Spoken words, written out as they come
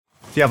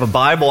If you have a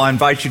Bible, I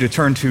invite you to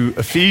turn to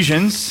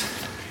Ephesians.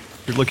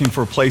 If you're looking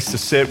for a place to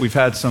sit, we've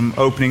had some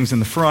openings in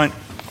the front.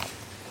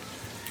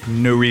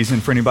 No reason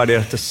for anybody to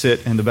have to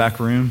sit in the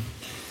back room.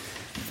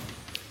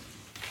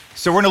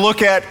 So we're going to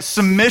look at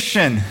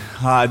submission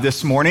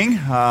this morning.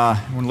 We're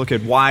going to look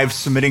at wives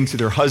submitting to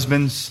their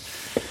husbands.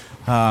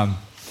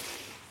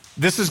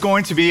 This is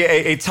going to be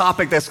a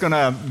topic that's going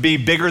to be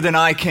bigger than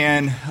I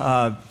can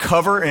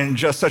cover in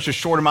just such a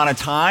short amount of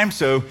time.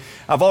 So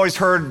I've always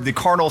heard the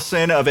cardinal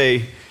sin of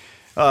a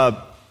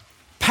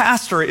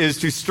pastor is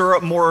to stir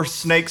up more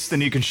snakes than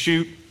you can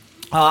shoot.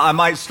 I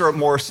might stir up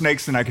more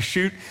snakes than I can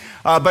shoot.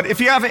 But if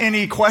you have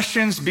any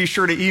questions, be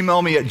sure to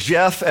email me at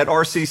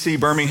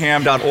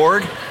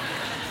jeff@rccbirmingham.org.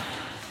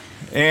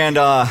 And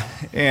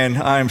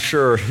I'm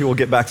sure he will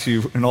get back to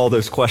you in all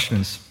those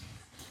questions.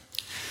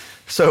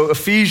 So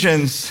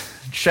Ephesians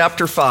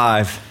chapter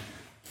 5.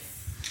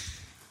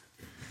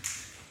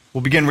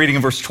 We'll begin reading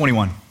in verse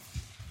 21.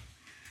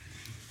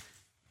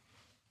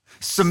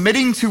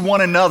 Submitting to one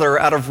another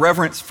out of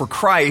reverence for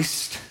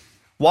Christ,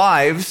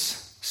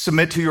 wives,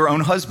 submit to your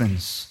own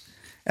husbands,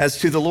 as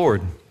to the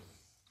Lord.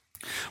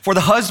 For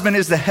the husband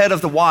is the head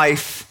of the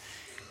wife,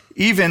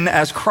 even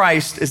as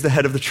Christ is the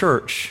head of the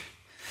church,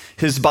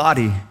 his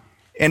body,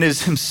 and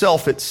is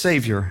himself its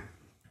Savior.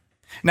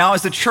 Now,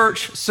 as the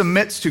church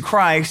submits to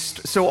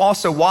Christ, so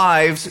also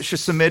wives should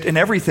submit in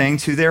everything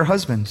to their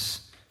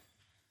husbands.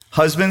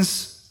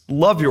 Husbands,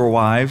 love your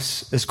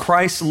wives as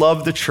Christ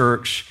loved the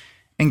church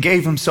and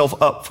gave himself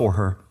up for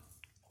her,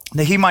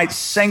 that he might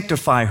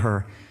sanctify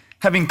her,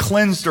 having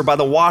cleansed her by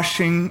the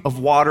washing of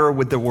water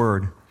with the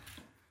word,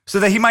 so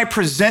that he might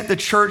present the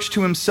church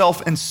to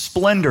himself in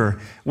splendor,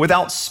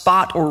 without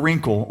spot or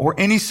wrinkle or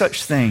any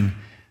such thing,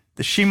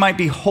 that she might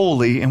be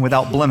holy and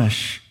without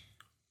blemish.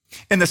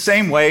 In the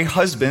same way,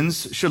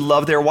 husbands should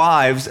love their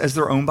wives as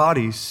their own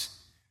bodies.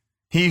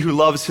 He who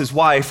loves his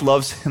wife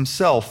loves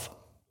himself.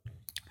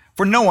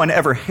 For no one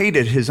ever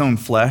hated his own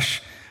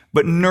flesh,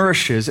 but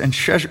nourishes and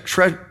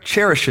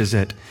cherishes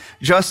it,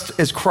 just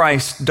as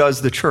Christ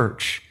does the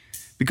church,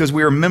 because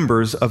we are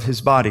members of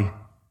his body.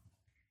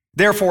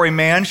 Therefore, a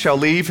man shall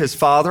leave his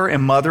father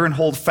and mother and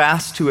hold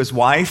fast to his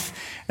wife,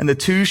 and the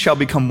two shall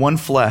become one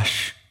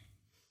flesh.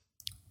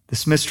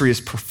 This mystery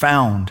is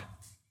profound,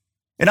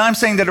 and I'm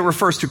saying that it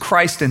refers to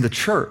Christ and the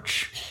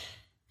church.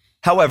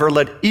 However,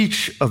 let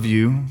each of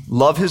you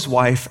love his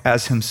wife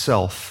as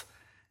himself,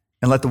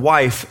 and let the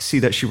wife see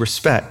that she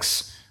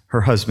respects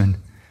her husband.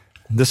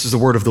 This is the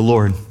word of the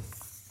Lord.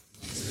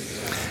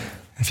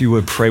 If you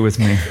would pray with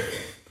me.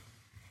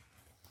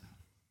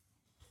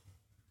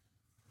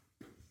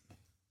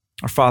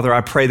 Our Father,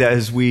 I pray that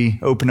as we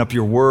open up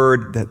your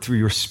word, that through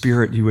your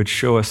Spirit you would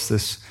show us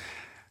this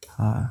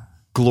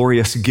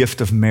glorious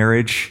gift of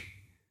marriage,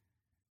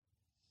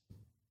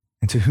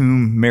 and to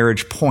whom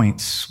marriage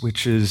points,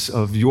 which is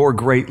of your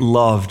great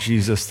love,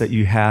 Jesus, that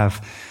you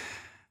have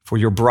for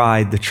your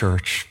bride, the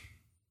church.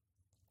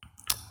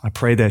 I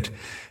pray that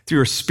through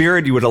your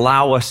Spirit, you would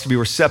allow us to be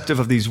receptive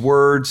of these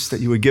words,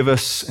 that you would give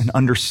us an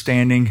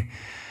understanding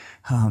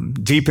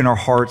deep in our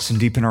hearts and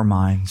deep in our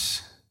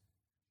minds.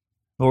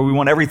 Lord, we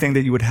want everything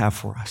that you would have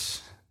for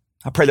us.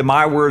 I pray that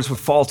my words would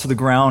fall to the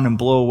ground and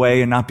blow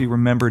away and not be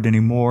remembered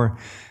anymore.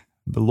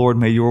 But Lord,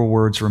 may your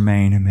words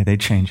remain and may they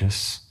change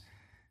us.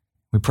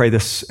 We pray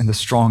this in the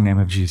strong name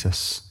of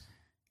Jesus.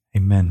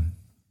 Amen.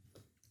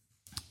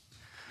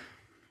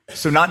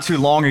 So not too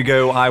long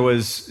ago, I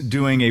was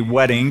doing a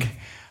wedding.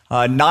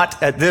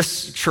 Not at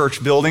this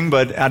church building,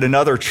 but at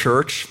another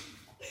church.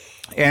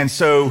 And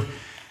so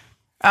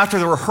after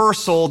the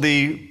rehearsal,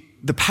 the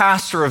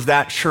pastor of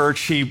that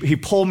church, he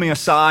pulled me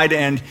aside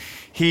and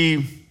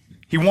he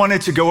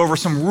wanted to go over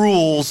some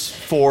rules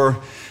for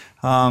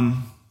a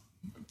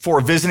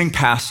visiting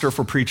pastor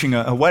for preaching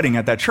a wedding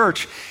at that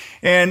church.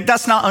 And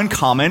that's not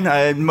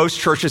uncommon. Most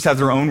churches have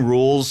their own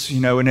rules,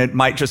 and it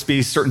might just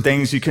be certain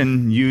things you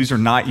can use or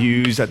not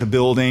use at the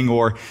building,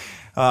 or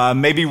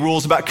maybe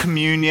rules about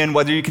communion,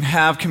 whether you can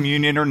have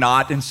communion or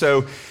not. And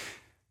so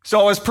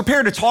I was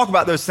prepared to talk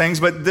about those things,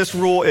 but this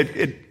rule,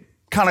 it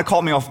kind of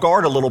caught me off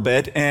guard a little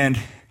bit. And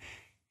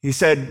he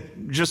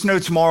said, just know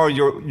tomorrow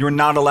you're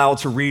not allowed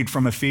to read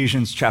from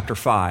Ephesians chapter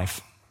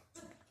 5.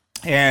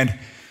 And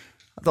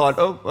I thought,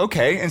 oh,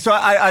 okay. And so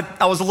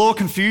I was a little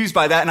confused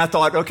by that. And I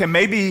thought, okay,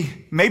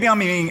 maybe I'm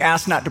being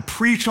asked not to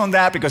preach on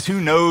that, because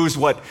who knows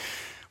what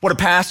a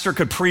pastor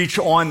could preach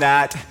on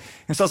that.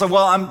 And so I was like,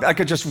 well, I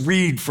could just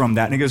read from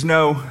that. And he goes,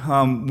 no,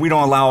 we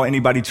don't allow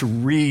anybody to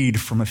read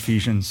from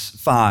Ephesians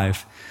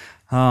 5,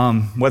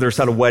 whether it's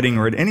at a wedding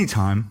or at any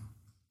time.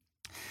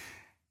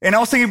 And I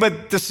was thinking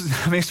about this,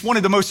 it's one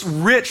of the most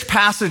rich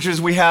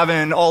passages we have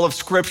in all of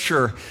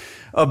Scripture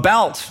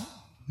about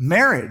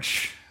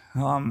marriage.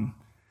 And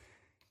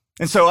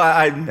so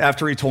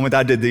after he told me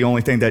that, I did the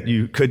only thing that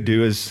you could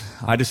do is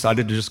I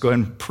decided to just go ahead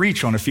and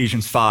preach on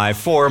Ephesians 5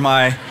 for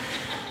my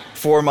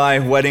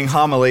wedding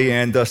homily,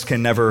 and thus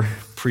can never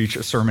preach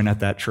a sermon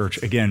at that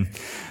church again.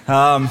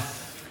 But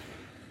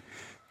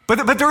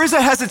But there is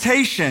a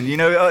hesitation,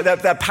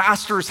 that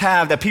pastors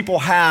have, that people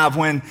have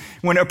when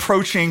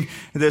approaching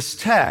this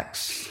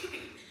text.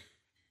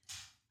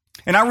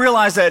 And I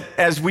realize that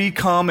as we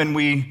come and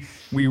we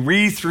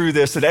read through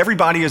this, that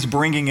everybody is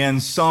bringing in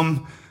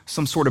some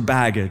sort of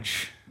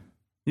baggage.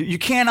 You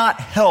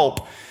cannot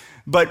help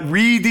but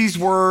read these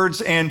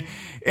words and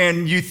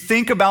you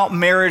think about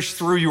marriage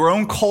through your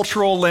own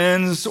cultural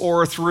lens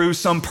or through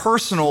some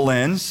personal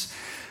lens.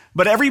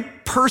 But every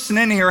person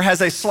in here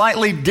has a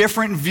slightly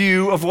different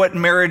view of what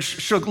marriage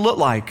should look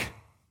like.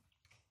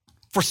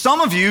 For some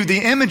of you, the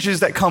images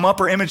that come up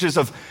are images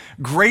of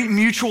great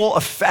mutual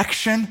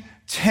affection,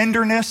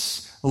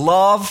 tenderness,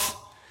 love.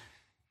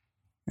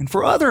 And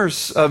for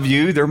others of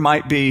you, there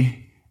might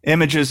be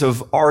images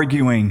of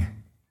arguing,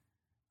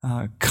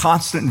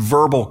 constant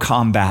verbal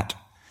combat,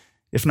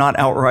 if not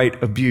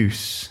outright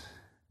abuse.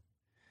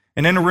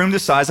 And in a room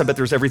this size, I bet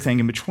there's everything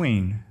in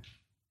between.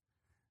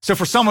 So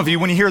for some of you,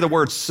 when you hear the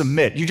word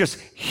submit, you just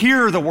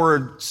hear the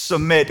word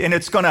submit, and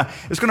it's gonna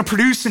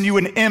produce in you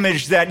an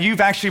image that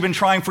you've actually been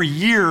trying for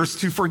years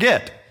to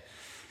forget,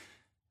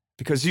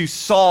 because you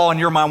saw in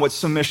your mind what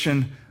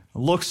submission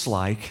looks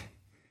like.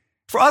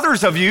 For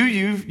others of you,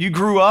 you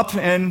grew up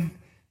in,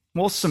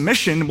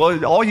 submission.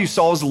 All you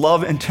saw was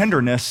love and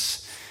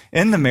tenderness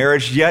in the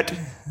marriage, yet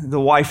the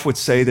wife would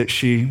say that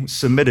she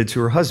submitted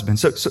to her husband.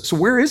 So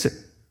where is it?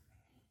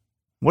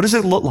 What does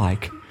it look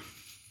like?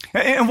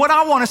 And what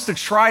I want us to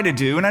try to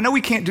do, and I know we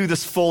can't do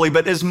this fully,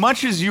 but as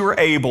much as you're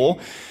able,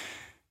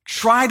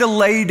 try to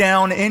lay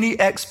down any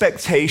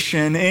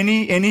expectation,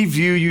 any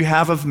view you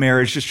have of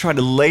marriage, just try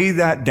to lay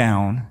that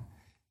down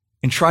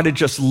and try to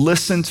just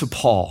listen to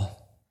Paul.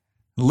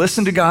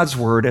 Listen to God's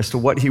word as to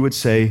what he would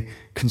say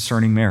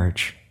concerning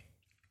marriage.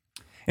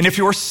 And if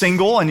you're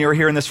single and you're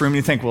here in this room,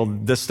 you think,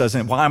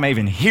 why am I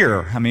even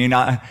here? I mean,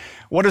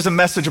 what does a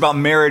message about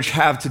marriage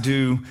have to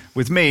do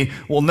with me?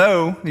 Well,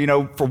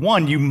 no, for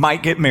one, you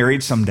might get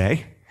married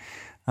someday.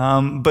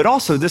 But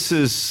also, this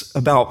is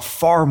about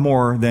far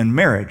more than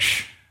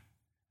marriage.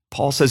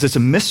 Paul says it's a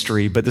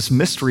mystery, but this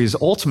mystery is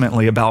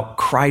ultimately about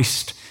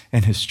Christ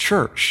and his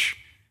church.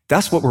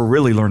 That's what we're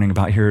really learning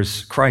about here,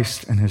 is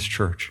Christ and his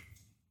church.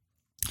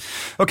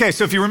 Okay,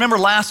 so if you remember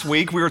last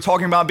week, we were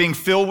talking about being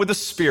filled with the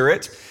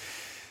Spirit.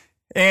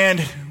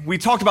 And we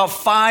talked about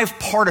 5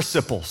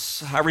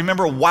 participles. I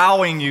remember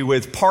wowing you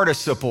with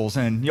participles,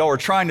 and y'all were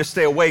trying to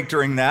stay awake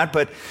during that.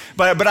 But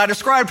I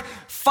described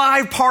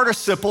 5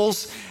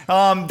 participles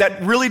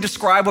that really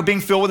describe what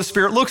being filled with the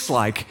Spirit looks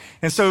like.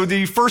 And so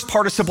the first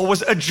participle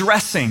was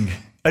addressing.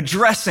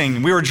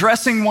 We were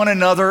addressing one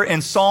another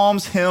in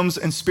psalms, hymns,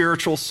 and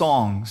spiritual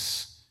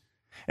songs.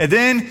 And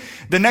then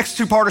the next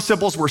 2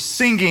 participles were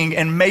singing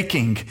and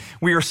making.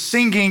 We are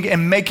singing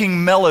and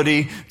making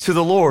melody to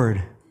the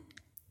Lord.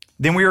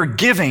 Then we are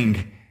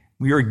giving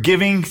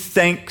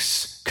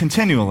thanks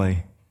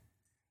continually.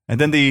 And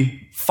then the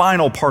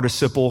final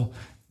participle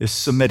is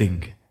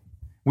submitting.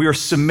 We are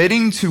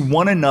submitting to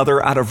one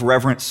another out of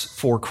reverence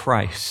for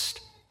Christ.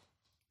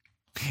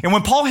 And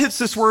when Paul hits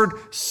this word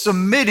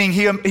submitting,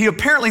 he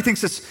apparently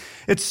thinks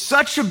it's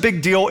such a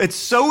big deal, it's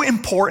so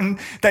important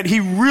that he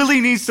really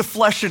needs to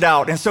flesh it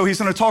out. And so he's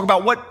going to talk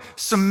about what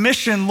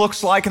submission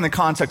looks like in the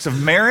context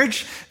of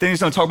marriage. Then he's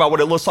going to talk about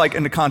what it looks like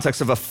in the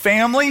context of a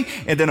family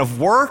and then of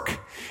work.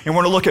 And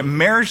we're going to look at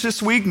marriage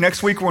this week.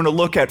 Next week, we're going to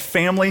look at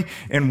family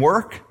and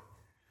work.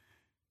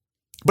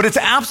 But it's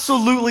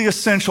absolutely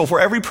essential for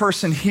every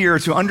person here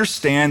to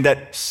understand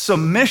that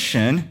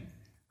submission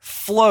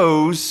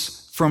flows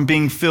from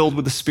being filled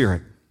with the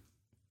Spirit.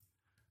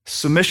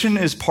 Submission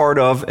is part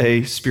of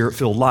a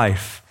Spirit-filled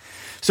life.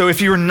 So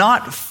if you're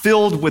not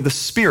filled with the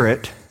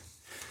Spirit,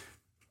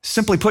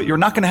 simply put, you're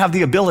not going to have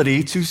the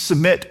ability to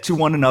submit to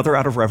one another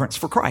out of reverence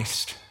for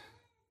Christ.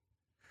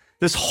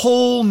 This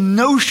whole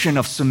notion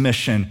of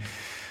submission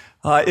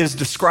is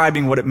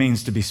describing what it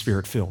means to be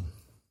Spirit-filled.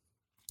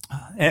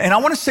 And I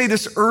want to say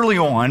this early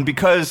on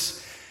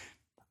because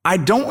I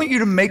don't want you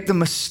to make the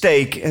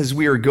mistake as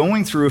we are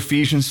going through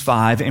Ephesians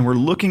 5 and we're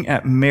looking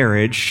at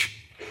marriage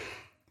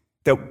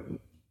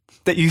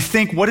that you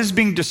think what is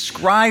being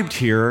described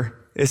here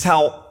is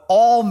how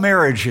all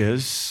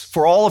marriages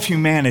for all of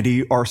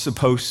humanity are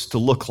supposed to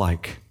look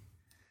like.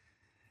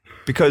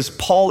 Because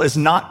Paul is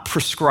not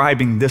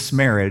prescribing this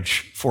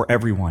marriage for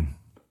everyone.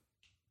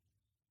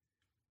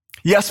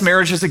 Yes,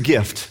 marriage is a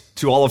gift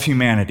to all of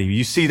humanity.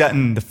 You see that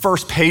in the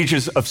first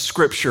pages of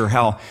Scripture,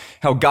 how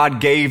God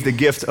gave the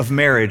gift of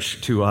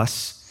marriage to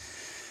us.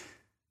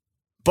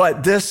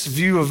 But this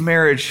view of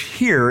marriage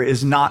here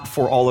is not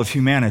for all of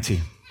humanity.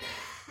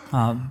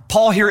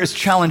 Paul here is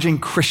challenging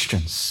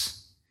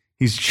Christians.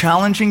 He's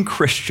challenging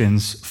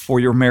Christians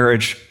for your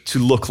marriage to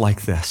look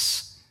like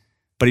this.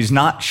 But he's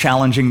not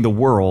challenging the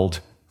world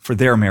for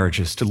their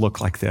marriages to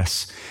look like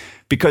this,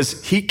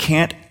 because he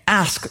can't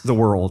ask the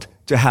world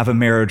to have a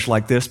marriage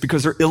like this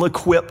because they're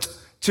ill-equipped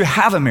to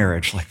have a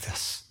marriage like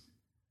this.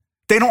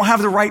 They don't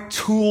have the right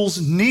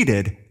tools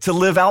needed to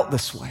live out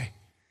this way.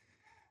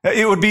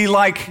 It would be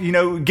like,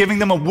 giving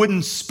them a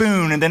wooden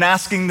spoon and then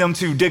asking them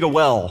to dig a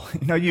well.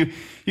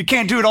 You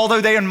can't do it,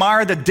 although they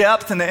admire the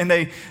depth and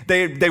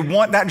they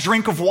want that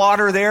drink of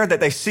water there that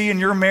they see in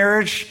your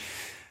marriage,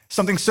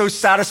 something so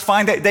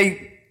satisfying that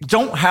they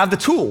don't have the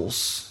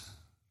tools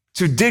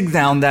to dig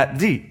down that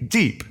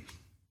deep.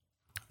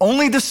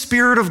 Only the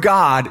Spirit of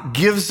God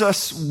gives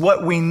us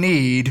what we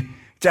need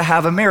to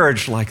have a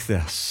marriage like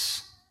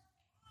this.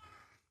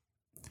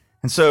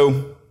 And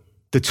so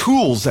the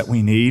tools that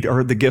we need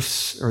are the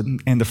gifts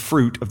and the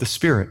fruit of the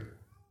Spirit.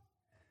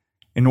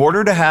 In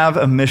order to have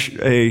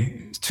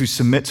to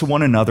submit to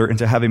one another and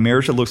to have a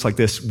marriage that looks like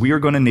this, we are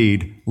going to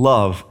need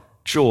love,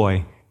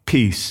 joy,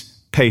 peace,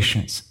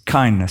 patience,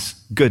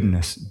 kindness,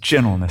 goodness,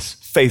 gentleness,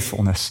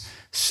 faithfulness,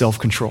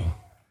 self-control.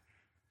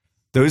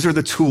 Those are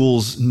the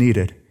tools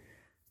needed,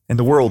 and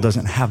the world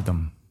doesn't have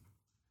them.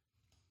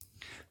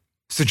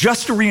 So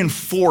just to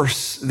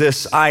reinforce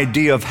this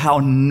idea of how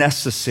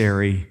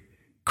necessary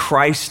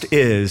Christ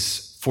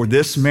is for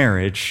this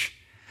marriage,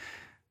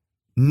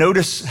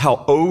 notice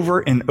how over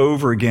and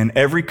over again,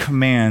 every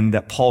command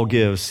that Paul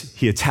gives,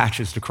 he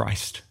attaches to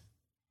Christ.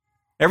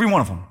 Every one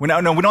of them. We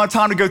don't have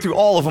time to go through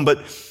all of them, but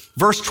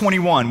verse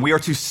 21, we are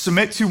to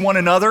submit to one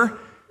another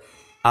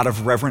out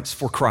of reverence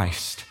for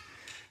Christ.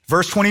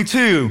 Verse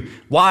 22,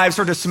 wives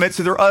are to submit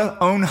to their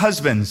own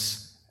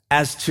husbands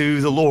as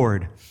to the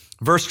Lord.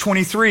 Verse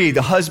 23,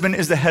 the husband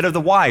is the head of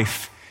the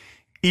wife,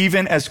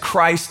 even as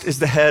Christ is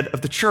the head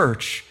of the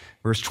church.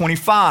 Verse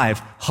 25,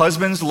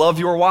 husbands, love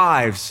your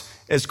wives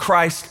as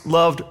Christ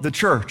loved the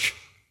church.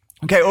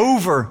 Okay,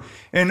 over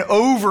and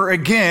over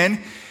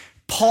again,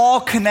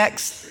 Paul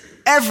connects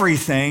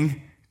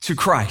everything to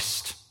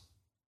Christ.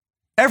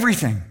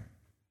 Everything.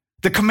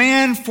 The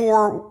command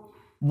for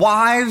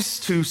wives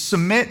to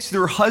submit to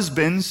their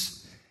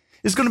husbands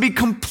is going to be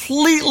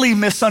completely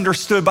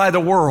misunderstood by the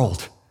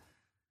world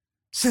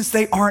since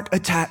they aren't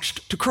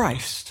attached to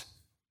Christ.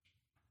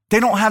 They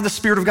don't have the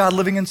Spirit of God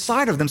living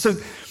inside of them. So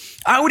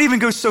I would even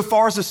go so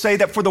far as to say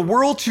that for the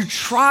world to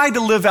try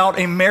to live out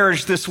a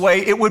marriage this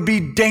way, it would be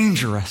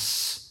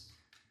dangerous.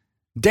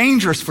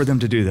 Dangerous for them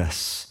to do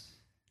this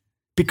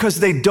because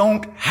they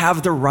don't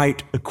have the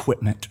right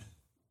equipment.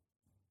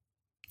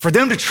 For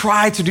them to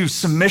try to do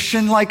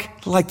submission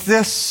like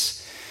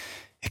this,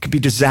 it could be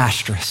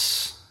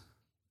disastrous.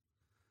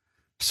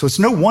 So it's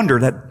no wonder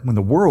that when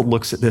the world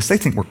looks at this, they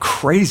think we're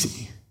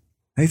crazy.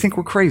 They think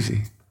we're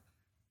crazy.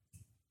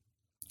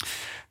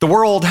 The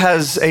world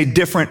has a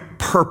different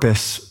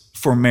purpose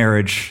for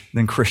marriage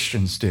than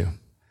Christians do.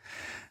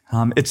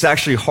 It's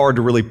actually hard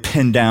to really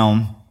pin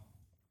down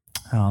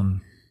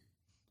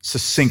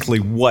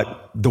succinctly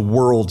what the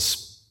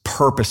world's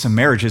purpose in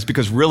marriage is,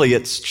 because really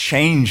it's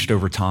changed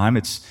over time.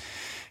 It's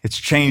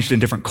changed in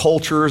different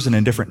cultures and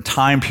in different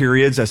time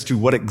periods as to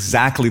what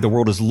exactly the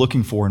world is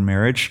looking for in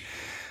marriage.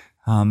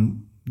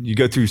 You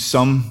go through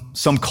some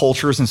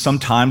cultures, and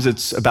sometimes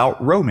it's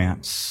about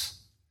romance.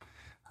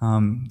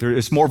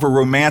 It's more of a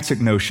romantic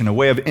notion, a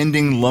way of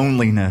ending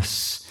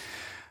loneliness.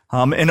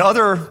 In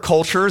other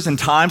cultures and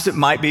times, it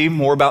might be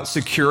more about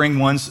securing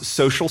one's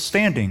social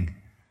standing,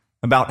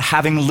 about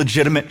having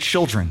legitimate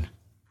children.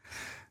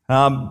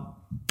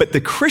 But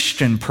the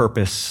Christian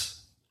purpose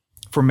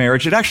for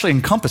marriage, it actually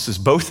encompasses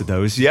both of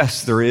those.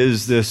 Yes, there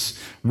is this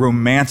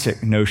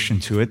romantic notion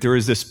to it. There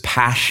is this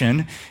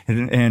passion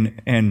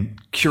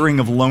and curing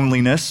of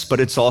loneliness, but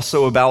it's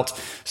also about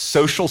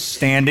social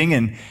standing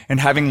and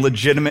having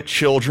legitimate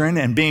children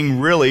and being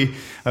really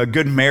a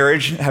good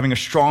marriage, having a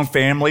strong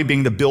family,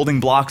 being the building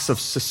blocks of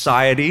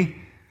society.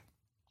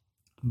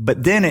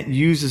 But then it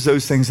uses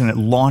those things and it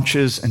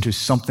launches into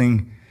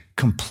something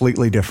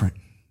completely different,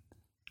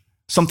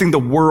 something the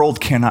world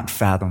cannot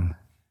fathom.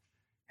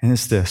 And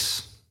it's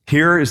this.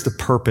 Here is the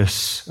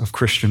purpose of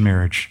Christian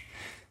marriage.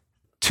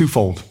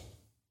 Twofold.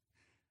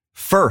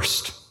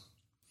 First,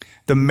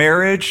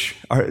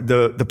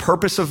 the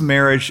purpose of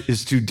marriage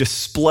is to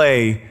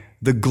display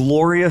the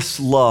glorious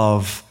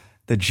love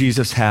that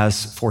Jesus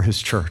has for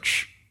his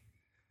church.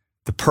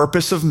 The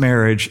purpose of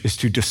marriage is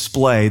to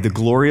display the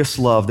glorious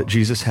love that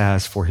Jesus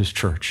has for his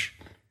church.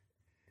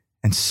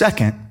 And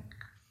second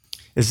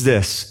is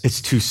this. It's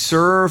to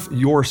serve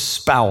your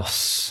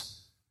spouse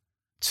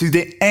to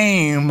the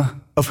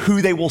aim of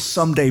who they will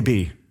someday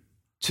be.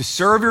 To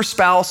serve your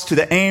spouse to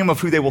the aim of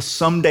who they will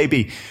someday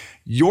be.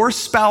 Your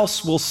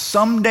spouse will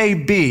someday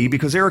be,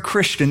 because they're a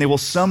Christian, they will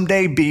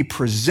someday be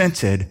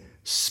presented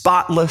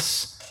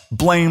spotless,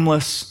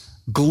 blameless,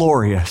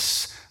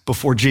 glorious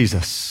before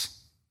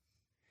Jesus.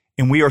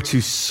 And we are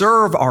to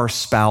serve our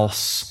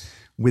spouse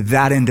with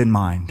that end in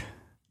mind,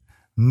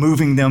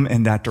 moving them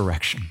in that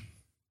direction.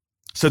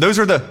 So those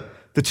are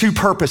the two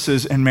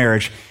purposes in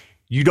marriage.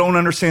 You don't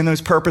understand those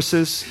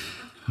purposes,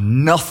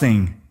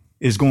 nothing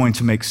is going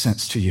to make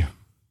sense to you.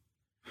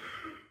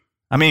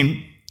 I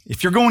mean,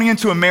 if you're going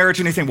into a marriage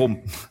and you think,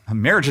 well, a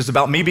marriage is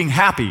about me being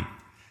happy.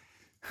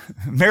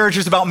 Marriage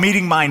is about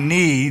meeting my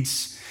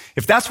needs.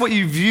 If that's what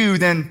you view,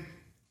 then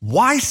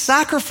why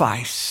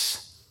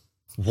sacrifice?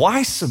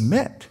 Why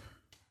submit?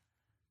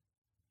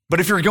 But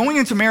if you're going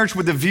into marriage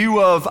with the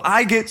view of,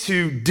 I get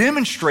to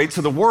demonstrate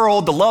to the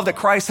world the love that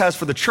Christ has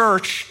for the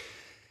church,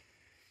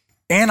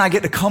 and I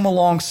get to come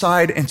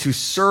alongside and to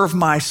serve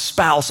my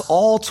spouse,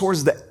 all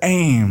towards the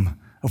aim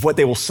of what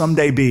they will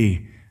someday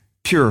be,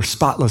 pure,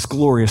 spotless,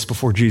 glorious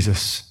before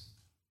Jesus,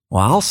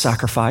 well, I'll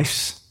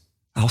sacrifice,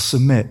 I'll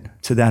submit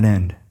to that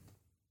end.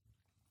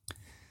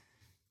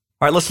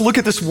 All right, let's look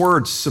at this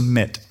word,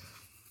 submit.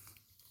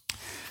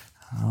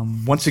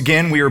 Once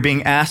again, we are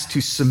being asked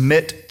to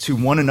submit to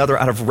one another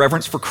out of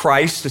reverence for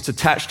Christ. It's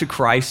attached to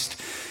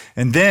Christ.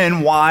 And then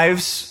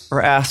wives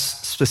are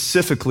asked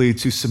specifically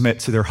to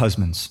submit to their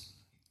husbands.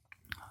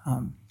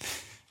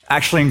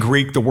 Actually, in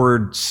Greek, the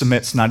word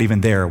submit's not even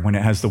there when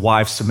it has the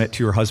wives submit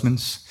to your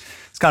husbands.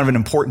 It's kind of an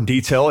important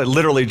detail. It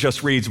literally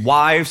just reads,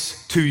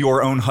 wives to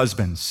your own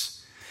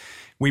husbands.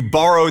 We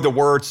borrow the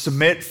word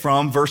submit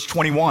from verse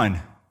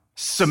 21.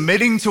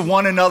 Submitting to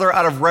one another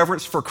out of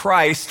reverence for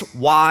Christ,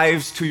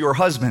 wives to your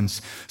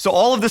husbands. So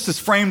all of this is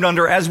framed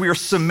under, as we are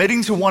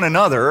submitting to one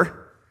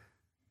another,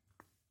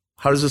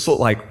 how does this look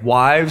like?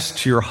 Wives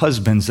to your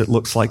husbands, it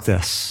looks like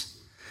this.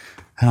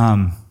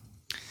 And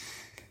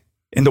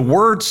the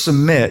word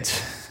submit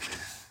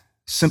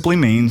simply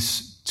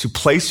means to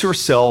place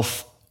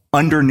yourself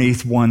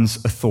underneath one's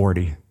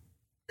authority.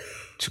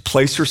 To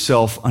place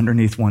yourself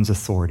underneath one's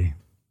authority.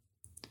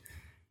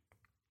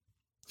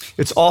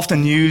 It's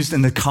often used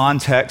in the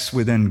context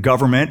within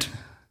government.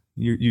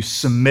 You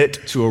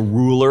submit to a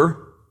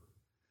ruler.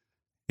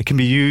 It can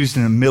be used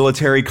in a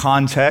military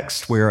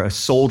context where a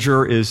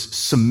soldier is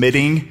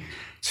submitting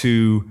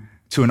to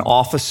an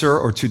officer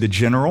or to the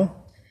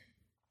general.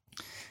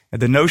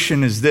 And the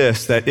notion is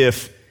this, that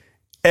if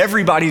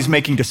everybody's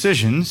making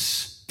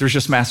decisions, there's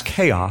just mass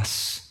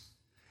chaos.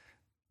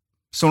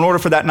 So in order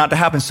for that not to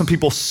happen, some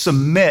people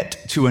submit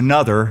to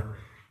another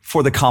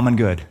for the common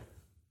good.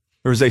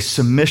 There is a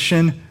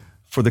submission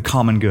for the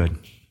common good.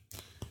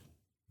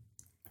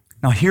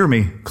 Now hear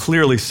me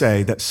clearly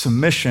say that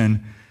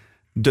submission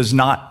does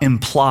not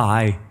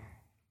imply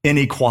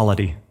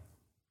inequality.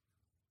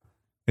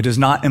 It does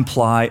not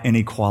imply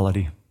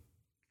inequality.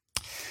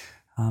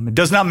 It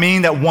does not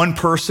mean that one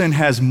person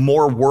has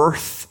more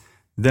worth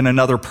than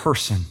another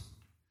person.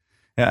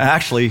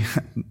 Actually,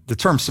 the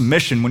term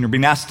submission, when you're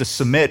being asked to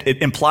submit,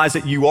 it implies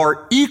that you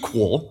are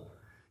equal.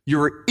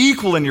 You're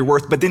equal in your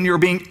worth, but then you're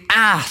being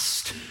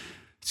asked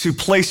to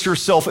place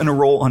yourself in a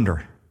role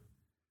under.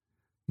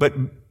 But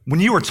when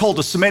you are told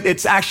to submit,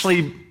 it's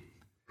actually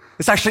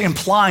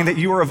implying that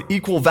you are of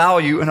equal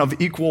value and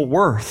of equal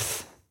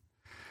worth.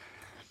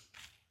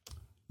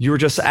 You are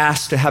just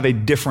asked to have a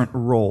different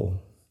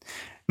role.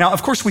 Now,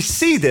 of course, we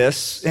see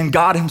this in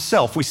God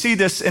himself. We see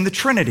this in the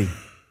Trinity.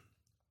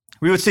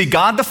 We would see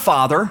God the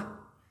Father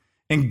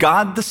and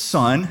God the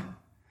Son.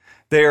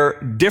 They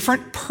are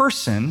different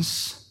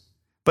persons,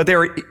 but they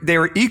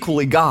are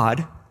equally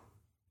God.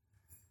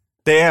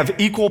 They have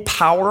equal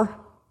power.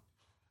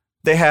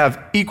 They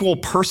have equal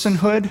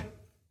personhood.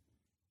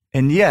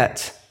 And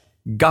yet,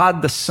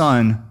 God the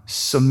Son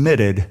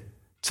submitted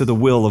to the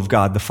will of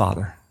God the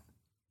Father.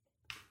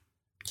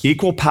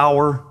 Equal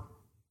power,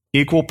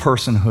 equal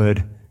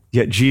personhood,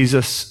 yet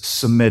Jesus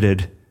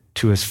submitted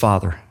to his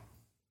Father.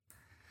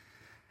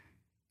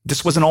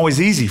 This wasn't always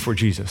easy for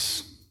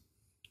Jesus.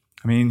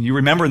 I mean, you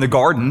remember in the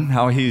garden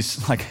how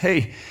he's like,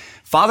 hey,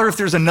 Father, if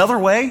there's another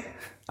way,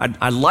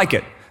 I like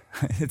it.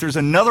 If there's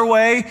another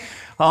way,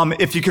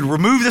 if you could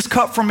remove this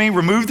cup from me,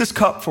 remove this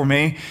cup for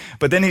me.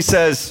 But then he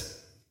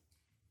says,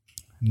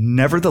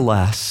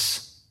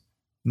 nevertheless,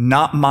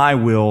 not my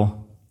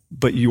will,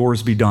 but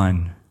yours be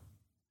done.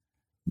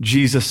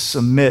 Jesus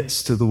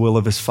submits to the will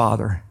of his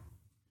Father.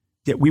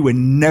 Yet we would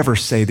never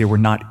say they were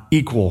not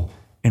equal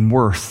in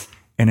worth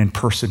and in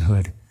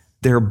personhood.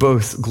 They're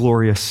both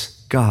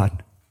glorious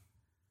God.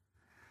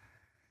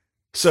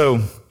 So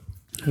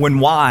when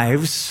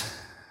wives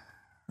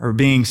are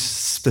being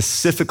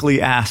specifically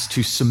asked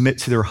to submit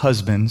to their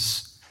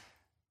husbands,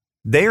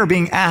 they are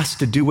being asked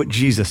to do what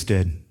Jesus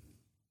did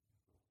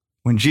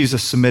when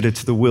Jesus submitted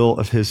to the will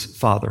of his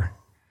Father.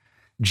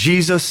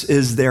 Jesus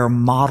is their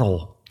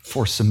model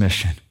for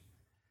submission.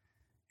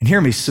 And hear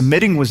me,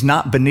 submitting was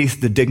not beneath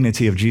the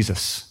dignity of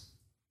Jesus.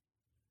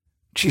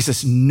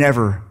 Jesus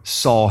never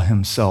saw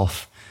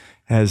himself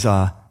as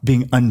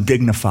being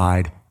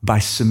undignified by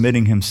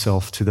submitting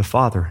himself to the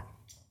Father.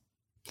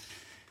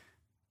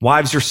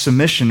 Wives, your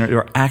submission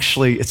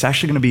it's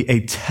actually going to be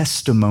a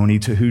testimony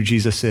to who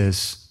Jesus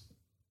is.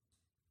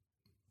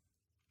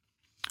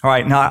 All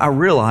right, now I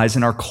realize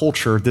in our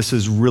culture, this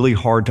is really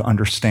hard to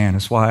understand.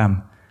 That's why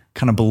I'm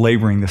kind of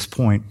belaboring this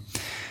point.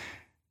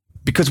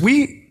 Because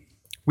we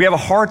have a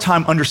hard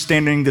time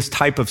understanding this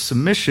type of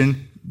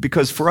submission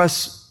because for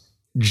us,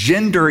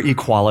 gender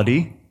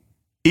equality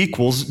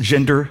equals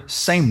gender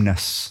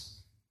sameness.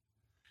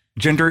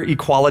 Gender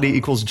equality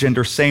equals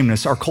gender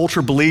sameness. Our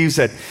culture believes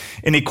that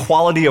an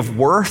equality of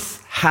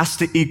worth has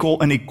to equal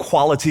an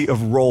equality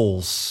of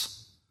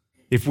roles.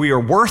 If we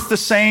are worth the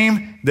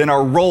same, then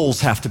our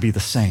roles have to be the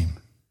same.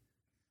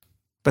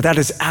 But that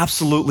is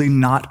absolutely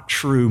not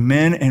true.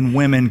 Men and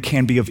women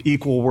can be of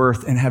equal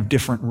worth and have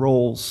different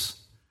roles.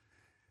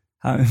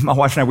 My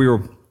wife and I, we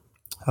were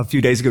a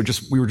few days ago,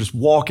 we were just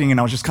walking, and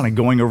I was just kind of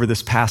going over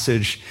this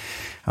passage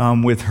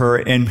with her.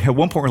 And at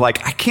one point, we're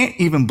like, I can't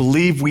even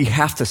believe we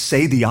have to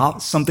say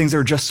some things that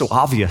are just so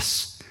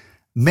obvious.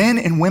 Men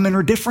and women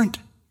are different.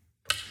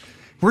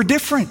 We're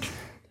different.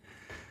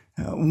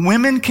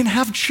 Women can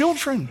have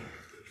children.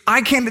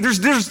 I can't.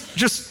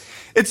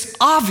 It's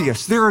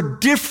obvious. There are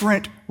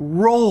different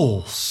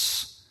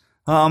roles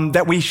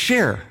that we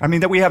share.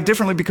 That we have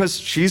differently because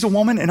she's a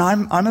woman and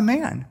I'm a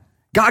man.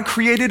 God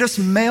created us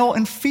male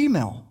and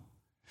female.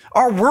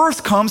 Our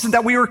worth comes in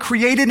that we were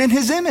created in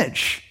his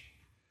image.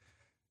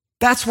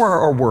 That's where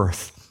our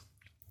worth.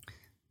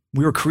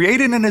 We were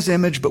created in his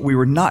image, but we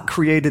were not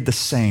created the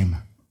same.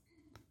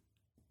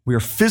 We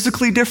are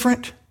physically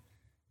different.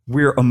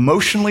 We are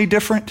emotionally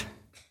different.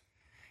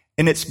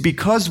 And it's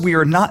because we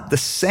are not the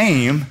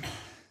same,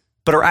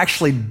 but are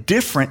actually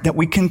different, that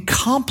we can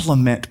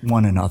complement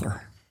one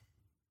another.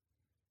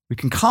 We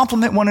can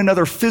complement one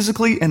another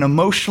physically and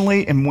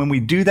emotionally, and when we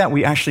do that,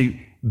 we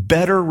actually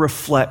better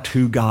reflect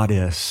who God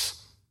is.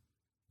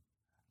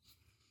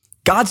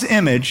 God's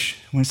image,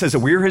 when it says that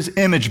we're his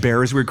image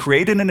bearers, we're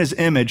created in his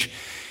image,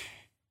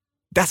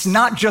 that's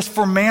not just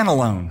for man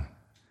alone.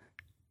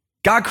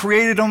 God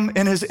created them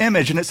in his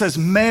image, and it says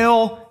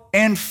male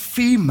and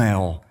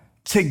female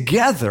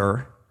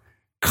together,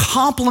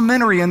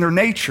 complementary in their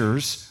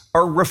natures,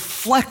 are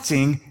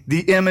reflecting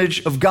the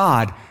image of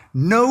God.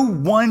 No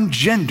one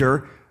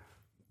gender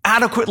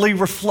adequately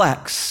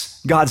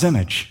reflects God's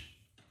image.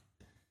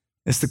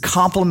 It's the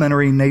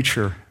complementary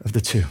nature of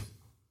the two.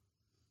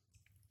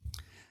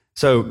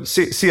 So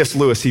C.S.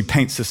 Lewis, he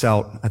paints this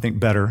out, I think,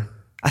 better.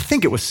 I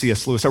think it was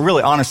C.S. Lewis.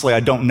 I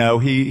don't know.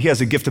 He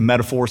has a gift of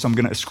metaphor, so I'm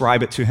going to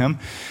ascribe it to him.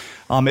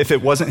 If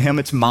it wasn't him,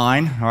 it's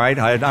mine. All right,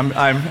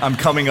 I'm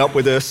coming up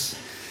with this.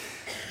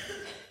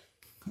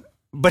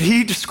 But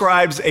he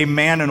describes a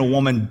man and a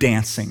woman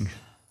dancing.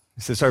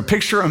 He says, so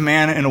picture a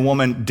man and a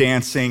woman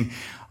dancing.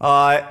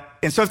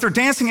 And so if they're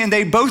dancing and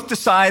they both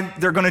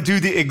decide they're going to do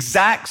the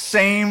exact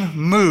same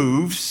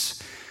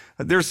moves,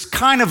 there's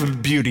kind of a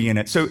beauty in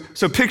it. So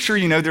picture,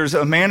 there's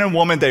a man and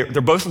woman, they're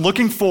both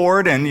looking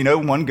forward, and,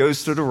 one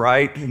goes to the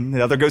right and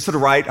the other goes to the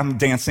right. I'm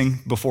dancing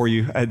before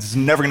you. It's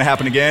never going to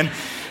happen again.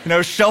 They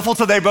both shuffle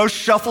to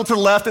the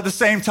left at the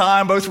same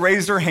time, both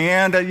raise their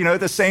hand, at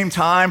the same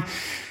time.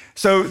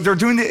 So they're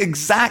doing the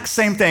exact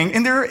same thing.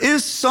 And there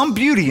is some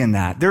beauty in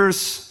that.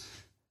 There's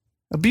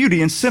a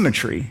beauty in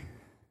symmetry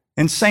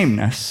and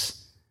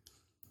sameness,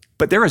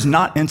 but there is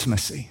not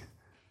intimacy.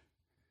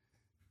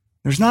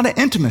 There's not an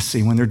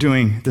intimacy when they're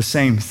doing the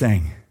same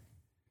thing.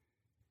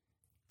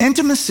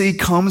 Intimacy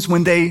comes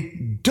when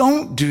they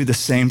don't do the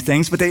same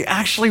things, but they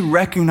actually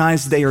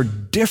recognize they are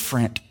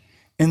different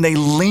and they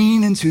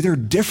lean into their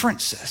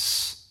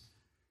differences.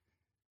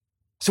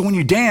 So when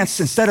you dance,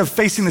 instead of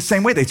facing the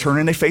same way, they turn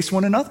and they face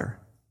one another.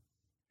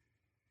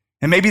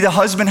 And maybe the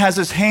husband has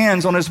his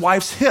hands on his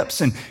wife's hips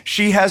and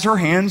she has her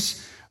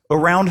hands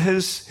around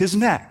his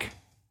neck.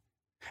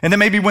 And then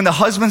maybe when the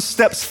husband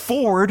steps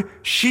forward,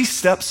 she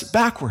steps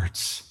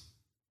backwards.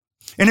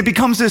 And it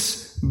becomes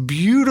this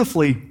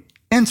beautifully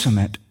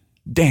intimate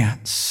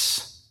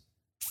dance,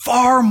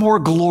 far more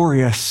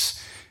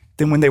glorious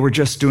than when they were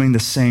just doing the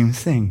same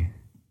thing.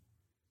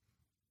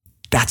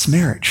 That's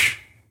marriage.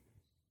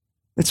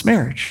 It's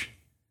marriage.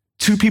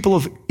 Two people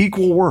of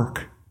equal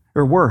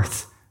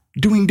worth,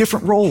 doing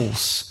different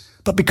roles,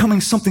 but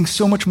becoming something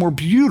so much more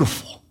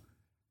beautiful,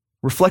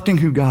 reflecting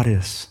who God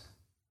is.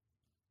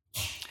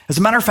 As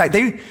a matter of fact,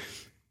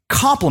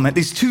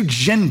 these two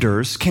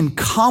genders can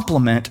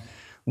complement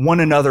one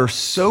another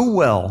so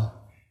well,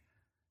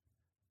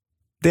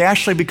 they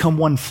actually become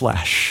one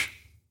flesh.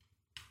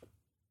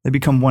 They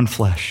become one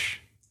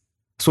flesh.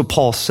 That's what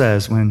Paul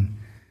says when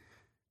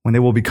they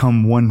will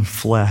become one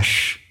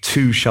flesh.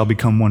 Two shall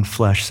become one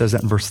flesh, says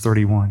that in verse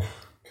 31.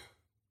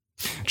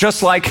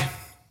 Just like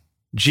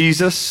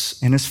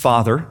Jesus and his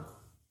Father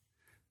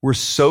were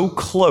so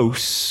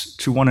close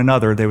to one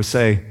another,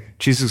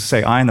 Jesus would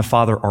say, I and the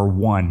Father are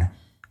one.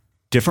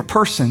 Different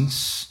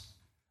persons,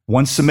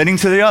 one submitting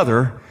to the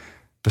other,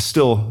 but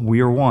still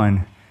we are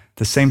one.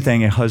 The same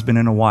thing, a husband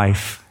and a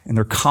wife, and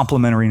their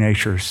complementary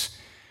natures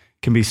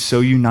can be so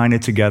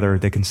united together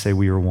they can say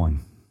we are one.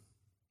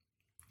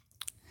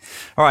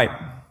 All right,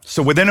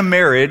 so within a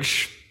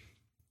marriage,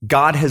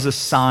 God has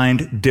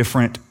assigned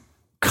different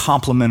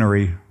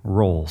complementary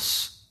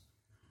roles.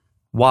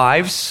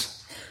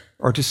 Wives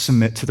are to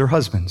submit to their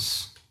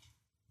husbands.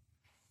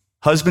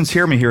 Husbands,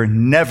 hear me here.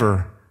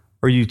 Never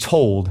are you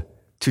told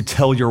to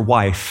tell your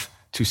wife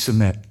to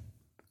submit.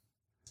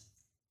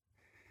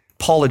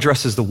 Paul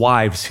addresses the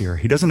wives here.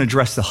 He doesn't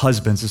address the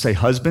husbands and say,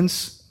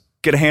 husbands,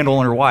 get a handle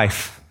on your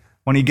wife.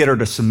 Why don't you get her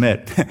to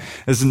submit?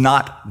 It's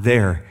not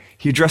there.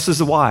 He addresses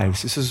the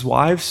wives. He says,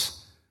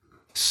 wives,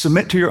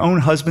 submit to your own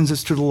husbands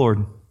as to the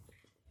Lord.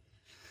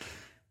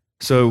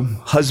 So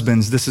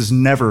husbands, this is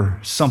never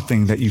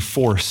something that you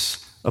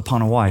force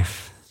upon a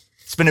wife.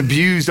 It's been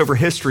abused over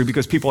history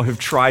because people have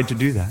tried to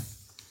do that.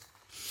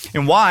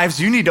 And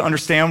wives, you need to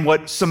understand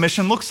what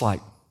submission looks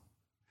like.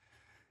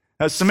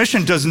 Now,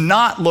 submission does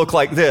not look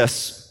like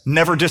this: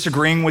 never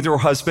disagreeing with your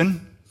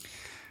husband,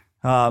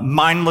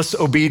 mindless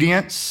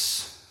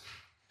obedience.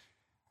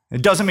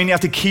 It doesn't mean you have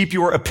to keep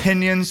your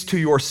opinions to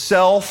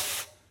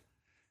yourself,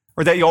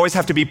 or that you always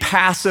have to be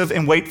passive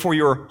and wait for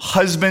your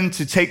husband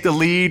to take the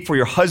lead, for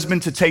your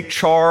husband to take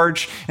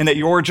charge, and that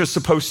you're just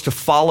supposed to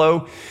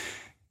follow.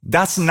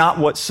 That's not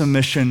what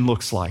submission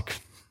looks like.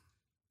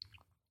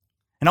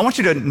 And I want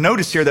you to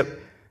notice here that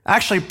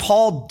actually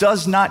Paul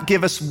does not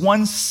give us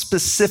one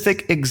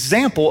specific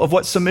example of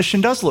what submission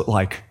does look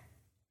like.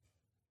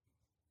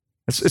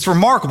 It's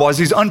remarkable as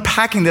he's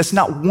unpacking this,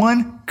 not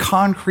one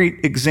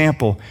concrete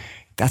example.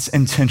 That's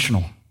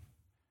intentional.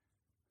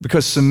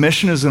 Because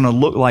submission is going to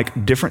look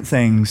like different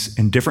things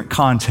in different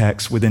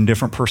contexts within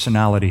different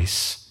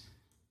personalities.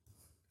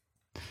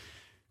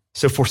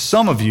 So for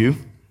some of you,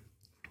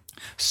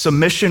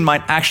 submission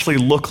might actually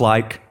look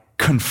like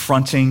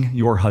confronting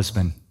your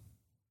husband.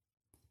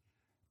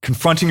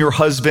 Confronting your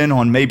husband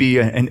on maybe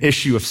an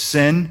issue of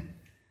sin.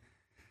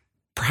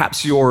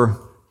 Perhaps you're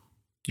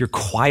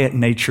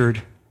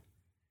quiet-natured.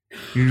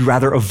 You'd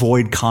rather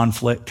avoid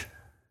conflict.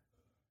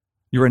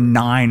 You're a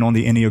 9 on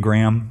the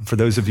Enneagram, for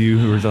those of you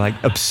who are like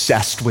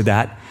obsessed with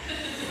that.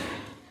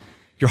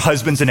 Your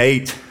husband's an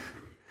 8.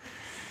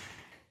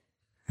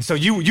 So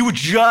you would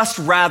just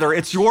rather,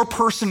 it's your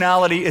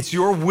personality, it's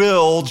your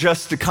will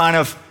just to kind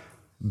of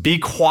be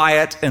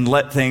quiet and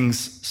let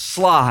things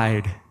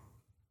slide.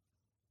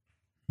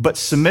 But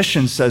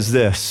submission says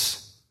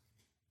this: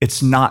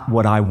 it's not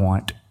what I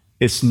want.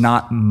 It's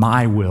not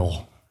my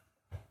will.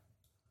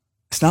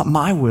 It's not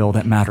my will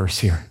that matters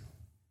here.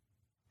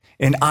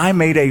 And I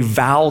made a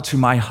vow to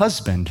my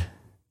husband.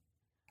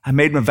 I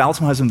made a vow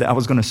to my husband that I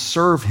was going to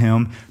serve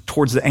him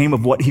towards the aim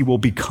of what he will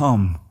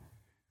become.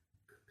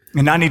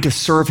 And I need to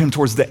serve him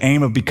towards the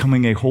aim of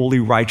becoming a holy,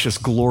 righteous,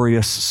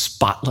 glorious,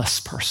 spotless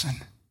person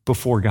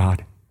before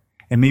God.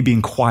 And me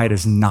being quiet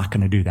is not going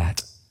to do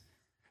that.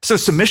 So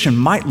submission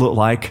might look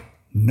like,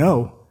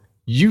 no,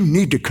 you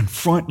need to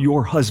confront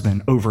your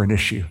husband over an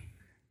issue.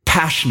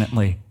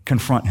 Passionately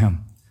confront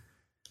him.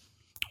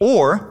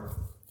 Or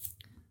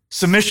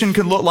submission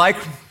can look like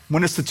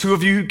when it's the two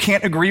of you who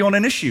can't agree on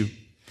an issue.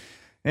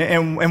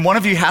 And one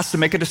of you has to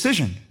make a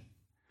decision.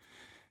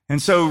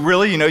 And so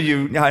really,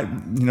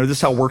 this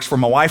is how it works for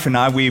my wife and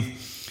I. We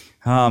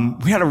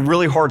had a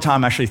really hard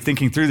time actually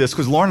thinking through this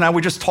because Lauren and I,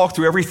 we just talk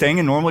through everything.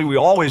 And normally we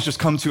always just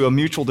come to a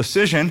mutual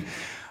decision.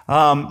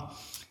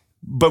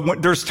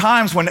 But there's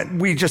times when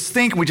we just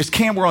think, we just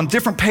can't, we're on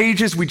different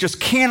pages. We just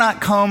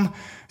cannot come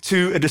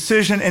to a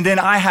decision. And then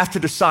I have to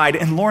decide.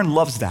 And Lauren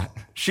loves that.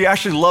 She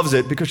actually loves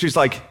it because she's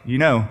like,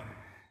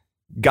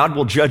 God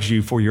will judge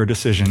you for your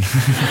decision.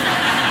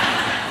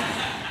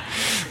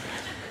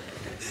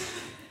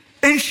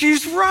 And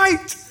she's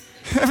right.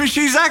 I mean,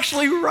 she's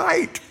actually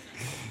right.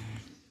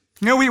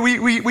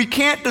 We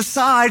can't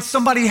decide.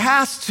 Somebody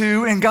has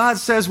to. And God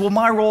says, well,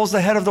 my role as the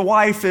head of the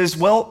wife is,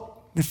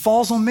 well, it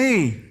falls on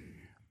me.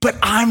 But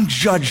I'm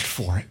judged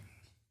for it.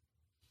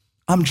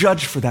 I'm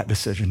judged for that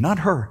decision, not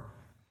her.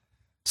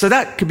 So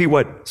that could be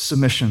what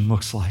submission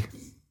looks like.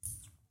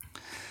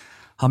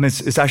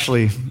 It's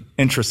actually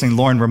interesting.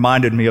 Lauren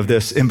reminded me of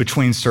this in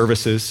between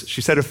services.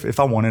 She said if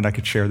I wanted, I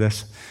could share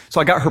this.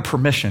 So I got her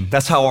permission.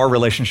 That's how our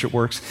relationship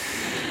works.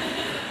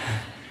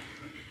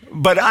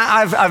 But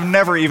I've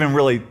never even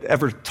really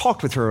ever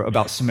talked with her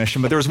about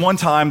submission. But there was one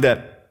time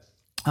that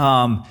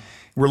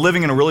we're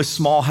living in a really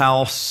small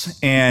house,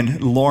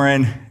 and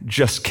Lauren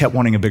just kept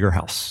wanting a bigger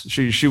house.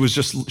 She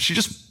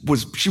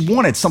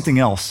wanted something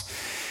else.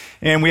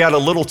 And we had a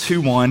little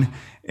 2-1.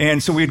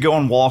 And so we'd go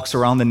on walks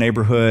around the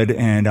neighborhood,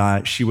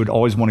 and she would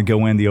always want to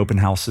go in the open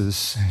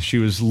houses. She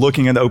was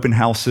looking at the open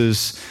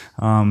houses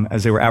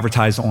as they were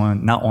advertised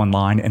not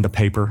online, in the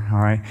paper, all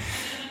right?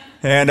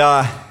 And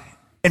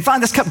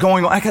finally, this kept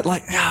going on. I got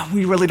like,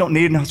 we really don't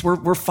need a house.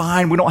 We're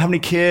fine. We don't have any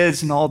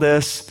kids and all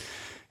this.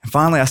 And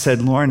finally, I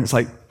said, Lauren, it's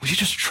like, would you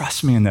just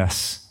trust me in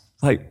this?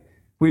 Like,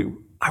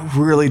 I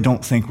really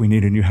don't think we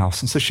need a new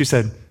house. And so she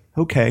said,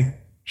 okay.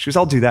 She goes,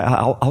 I'll do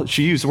that.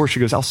 She used the word, she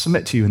goes, I'll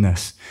submit to you in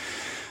this.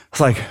 I was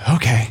like,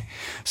 okay.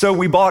 So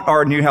we bought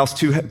our new house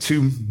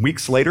two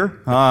weeks later.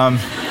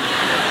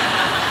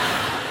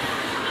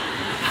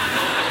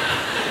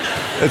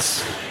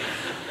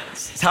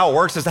 It's how it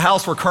works. It's the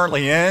house we're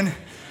currently in.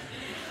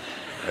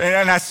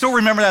 And I still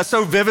remember that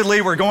so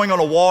vividly. We're going on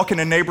a walk in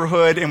a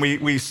neighborhood, and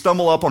we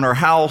stumble up on our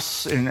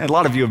house. And a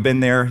lot of you have been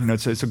there.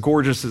 It's a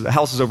gorgeous, the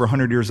house is over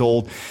 100 years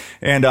old.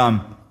 And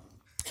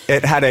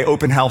it had an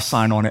open house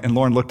sign on it. And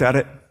Lauren looked at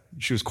it.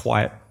 She was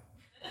quiet.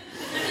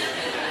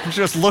 She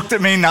just looked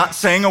at me, not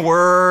saying a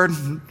word,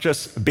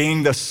 just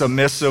being the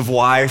submissive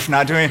wife,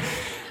 not doing it.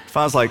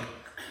 I was like,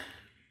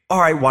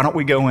 all right, why don't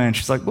we go in?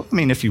 She's like, well, I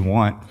mean, if you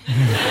want.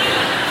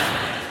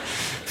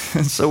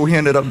 And so we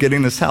ended up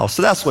getting this house.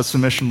 So that's what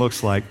submission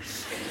looks like.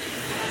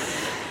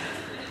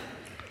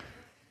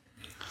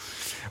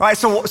 All right,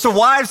 so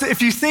wives,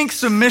 if you think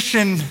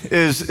submission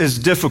is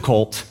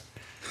difficult,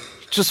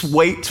 just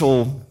wait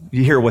till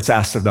you hear what's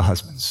asked of the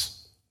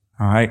husbands.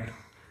 All right?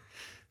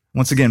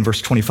 Once again,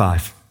 verse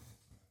 25.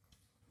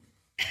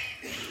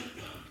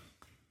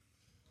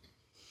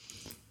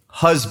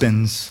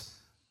 Husbands,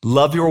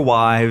 love your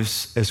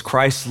wives as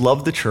Christ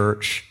loved the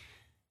church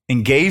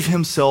and gave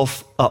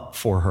himself up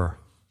for her.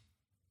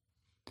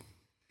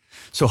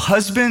 So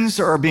husbands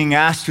are being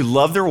asked to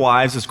love their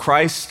wives as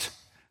Christ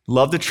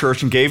loved the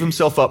church and gave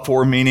himself up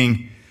for her,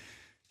 meaning,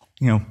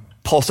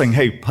 Paul saying,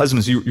 hey,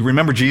 husbands, you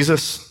remember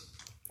Jesus?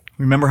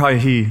 Remember how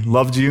he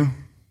loved you?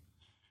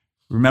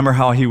 Remember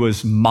how he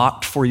was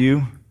mocked for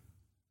you,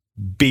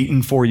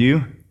 beaten for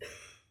you?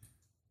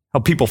 How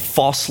people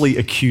falsely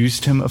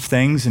accused him of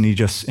things and he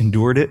just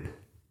endured it?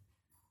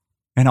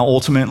 And how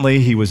ultimately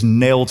he was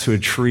nailed to a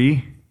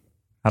tree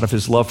out of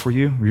his love for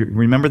you?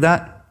 Remember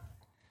that?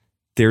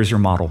 There's your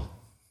model.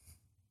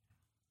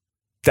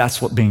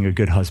 That's what being a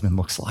good husband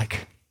looks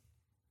like.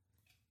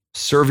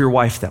 Serve your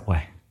wife that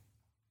way.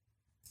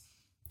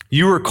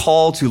 You are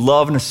called to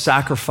love and to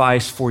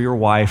sacrifice for your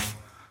wife,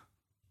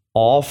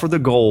 all for the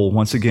goal,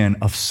 once again,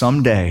 of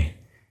someday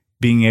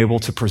being able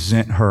to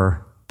present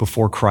her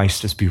before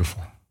Christ as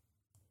beautiful.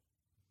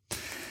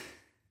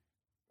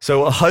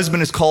 So a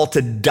husband is called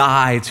to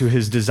die to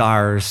his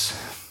desires,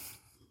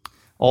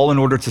 all in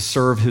order to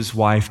serve his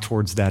wife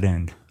towards that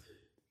end.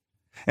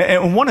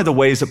 And one of the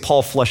ways that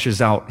Paul fleshes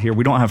out here,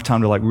 we don't have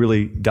time to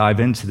really dive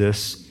into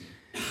this,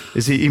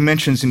 is he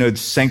mentions,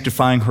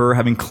 sanctifying her,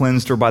 having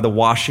cleansed her by the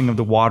washing of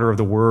the water of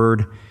the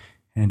word.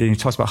 And then he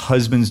talks about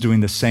husbands doing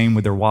the same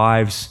with their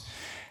wives.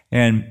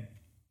 And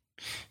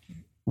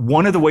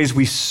one of the ways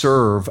we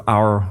serve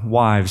our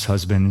wives,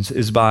 husbands,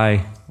 is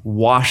by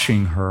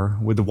washing her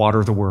with the water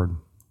of the word,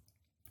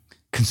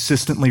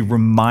 consistently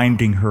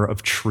reminding her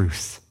of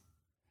truth.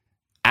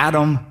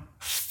 Adam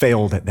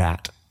failed at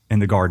that in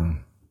the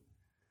garden.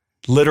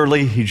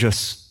 Literally, he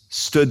just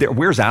stood there.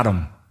 Where's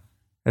Adam?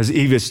 As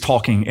Eve is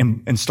talking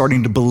and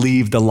starting to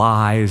believe the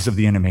lies of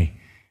the enemy.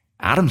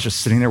 Adam's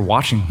just sitting there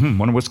watching,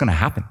 wonder what's going to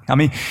happen.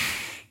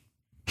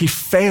 He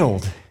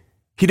failed.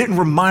 He didn't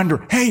remind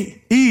her,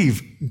 hey,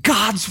 Eve,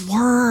 God's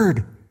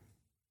word.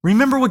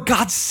 Remember what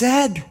God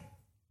said?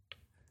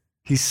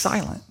 He's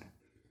silent.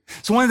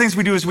 So one of the things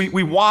we do is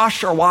we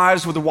wash our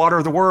wives with the water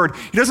of the word.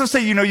 He doesn't say,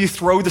 you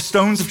throw the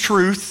stones of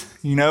truth,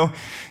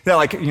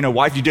 that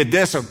wife, you did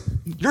this, so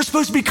you're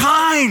supposed to be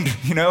kind,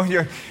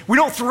 We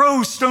don't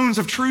throw stones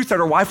of truth at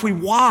our wife, we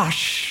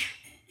wash.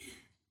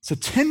 It's a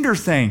tender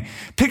thing.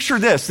 Picture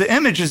this, the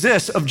image is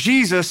this, of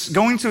Jesus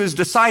going to his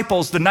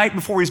disciples the night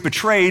before he's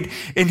betrayed,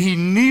 and he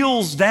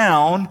kneels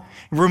down,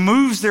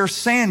 removes their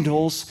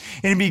sandals,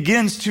 and he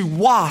begins to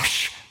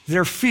wash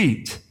their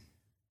feet.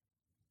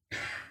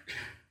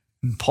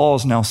 And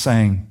Paul's now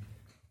saying,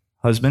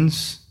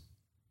 husbands,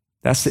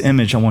 that's the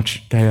image I want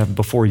you to have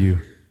before you.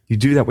 You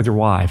do that with your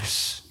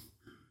wives.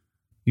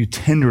 You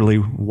tenderly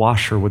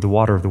wash her with the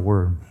water of the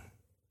word.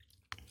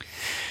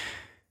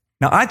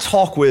 Now, I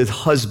talk with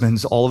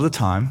husbands all of the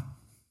time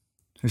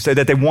who say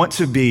that they want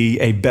to be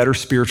a better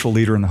spiritual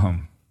leader in the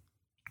home.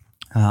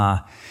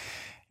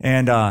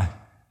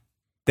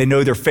 They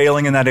know they're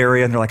failing in that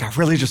area, and they're like, I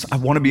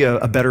want to be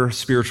a better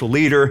spiritual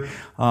leader.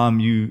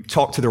 You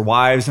talk to their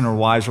wives, and their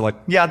wives are like,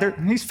 yeah,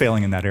 he's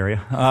failing in that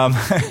area.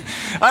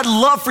 I'd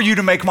love for you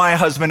to make my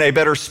husband a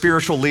better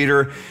spiritual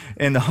leader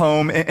in the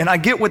home. And I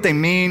get what they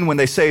mean when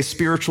they say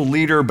spiritual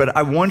leader, but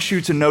I want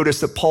you to notice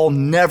that Paul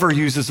never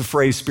uses the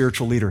phrase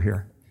spiritual leader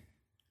here.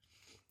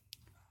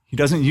 He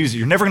doesn't use it.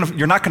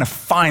 You're not going to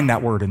find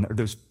that word in there,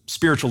 the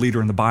spiritual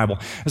leader in the Bible.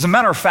 As a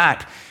matter of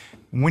fact,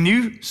 when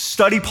you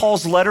study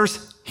Paul's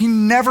letters, he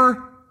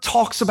never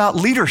talks about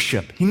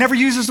leadership. He never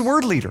uses the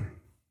word leader.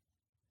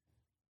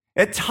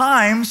 At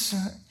times,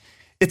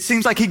 it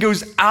seems like he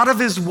goes out of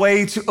his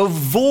way to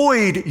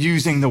avoid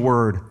using the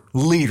word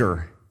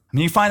leader.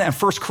 You find that in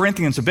 1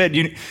 Corinthians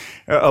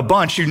a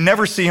bunch. You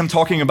never see him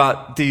talking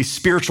about the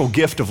spiritual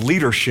gift of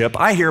leadership.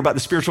 I hear about the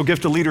spiritual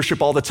gift of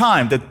leadership all the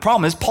time. The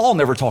problem is Paul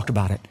never talked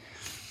about it.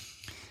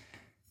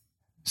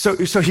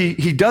 So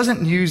he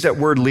doesn't use that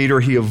word leader.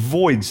 He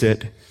avoids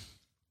it.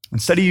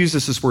 Instead, he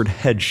uses this word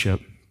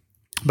headship.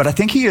 But I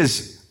think he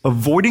is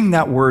avoiding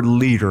that word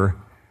leader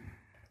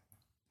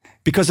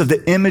because of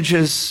the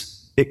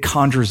images it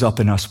conjures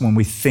up in us when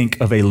we think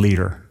of a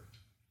leader.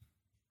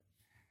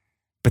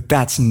 But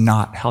that's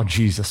not how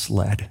Jesus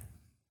led.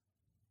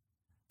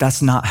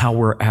 That's not how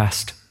we're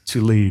asked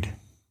to lead.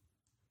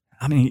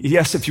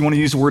 Yes, if you want to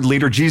use the word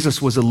leader,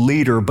 Jesus was a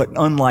leader, but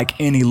unlike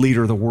any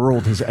leader the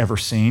world has ever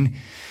seen.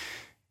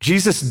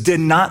 Jesus did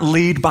not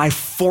lead by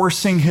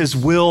forcing his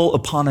will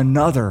upon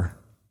another.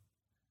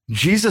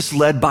 Jesus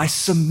led by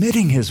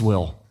submitting his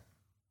will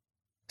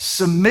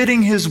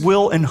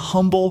in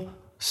humble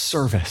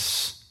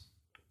service,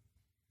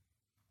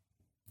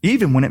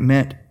 even when it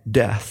meant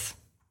death.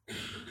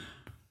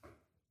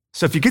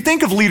 So if you could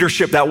think of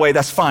leadership that way,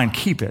 that's fine.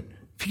 Keep it.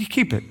 If you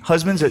keep it.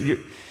 Husbands,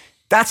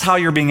 that's how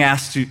you're being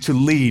asked to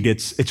lead.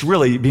 It's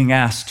really being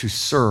asked to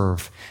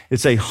serve.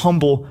 It's a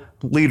humble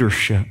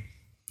leadership.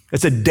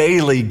 It's a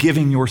daily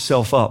giving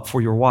yourself up for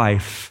your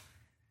wife.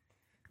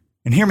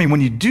 And hear me,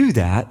 when you do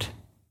that,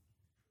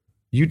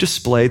 you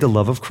display the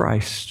love of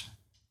Christ,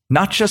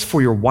 not just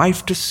for your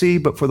wife to see,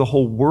 but for the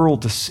whole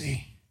world to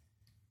see.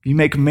 You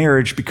make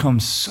marriage become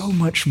so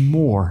much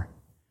more.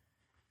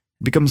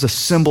 It becomes a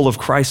symbol of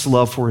Christ's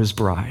love for his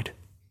bride.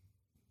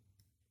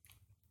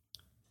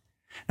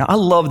 Now, I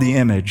love the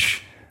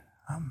image.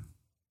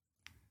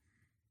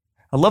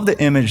 I love the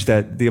image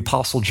that the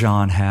Apostle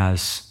John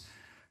has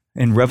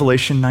in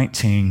Revelation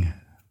 19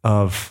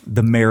 of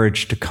the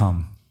marriage to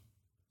come.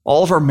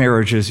 All of our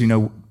marriages,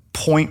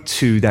 point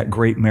to that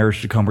great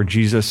marriage to come where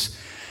Jesus,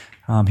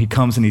 he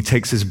comes and he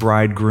takes his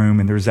bridegroom,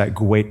 and there's that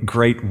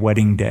great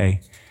wedding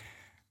day.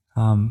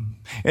 And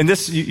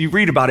this, you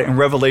read about it in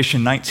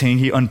Revelation 19,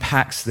 he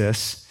unpacks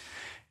this.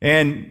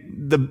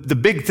 And the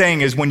big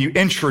thing is when you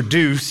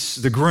introduce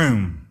the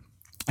groom.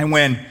 And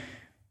when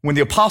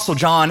the Apostle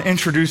John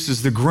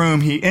introduces the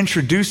groom, he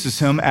introduces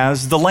him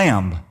as the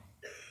Lamb.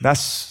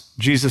 That's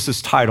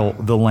Jesus' title,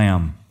 the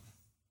Lamb.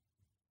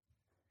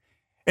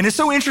 And it's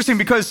so interesting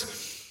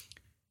because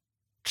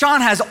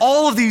John has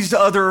all of these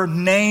other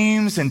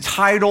names and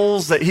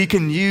titles that he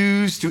can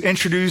use to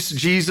introduce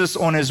Jesus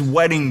on his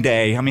wedding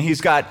day. I mean, he's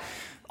got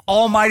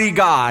Almighty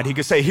God. He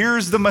could say,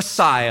 here's the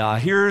Messiah.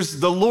 Here's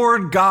the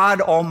Lord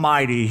God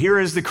Almighty. Here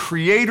is the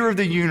creator of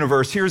the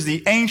universe. Here's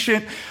the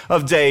Ancient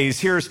of Days.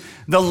 Here's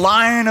the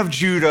Lion of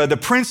Judah, the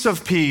Prince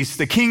of Peace,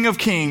 the King of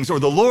Kings, or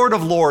the Lord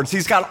of Lords.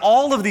 He's got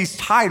all of these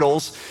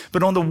titles,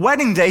 but on the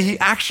wedding day, he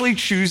actually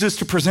chooses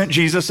to present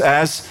Jesus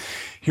as,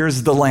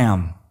 here's the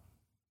Lamb.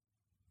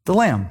 The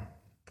Lamb.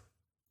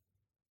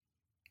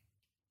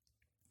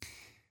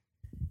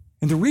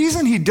 And the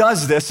reason he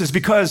does this is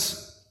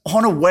because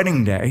on a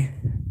wedding day,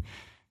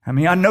 I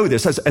mean, I know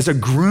this, as a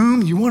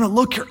groom, you want to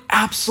look your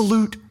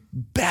absolute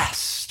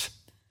best.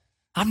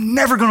 I'm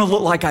never going to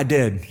look like I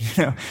did,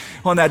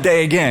 on that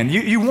day again.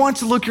 You want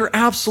to look your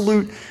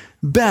absolute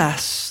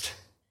best.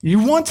 You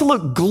want to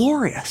look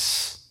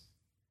glorious.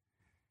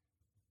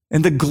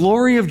 And the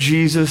glory of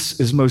Jesus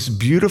is most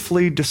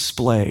beautifully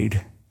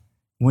displayed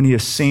when he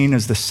is seen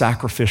as the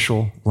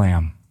sacrificial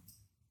lamb.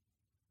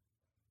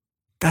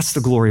 That's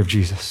the glory of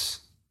Jesus.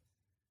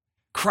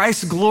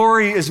 Christ's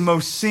glory is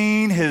most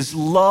seen, his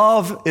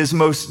love is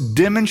most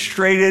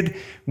demonstrated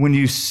when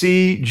you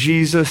see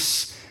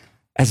Jesus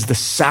as the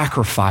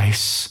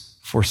sacrifice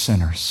for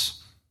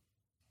sinners.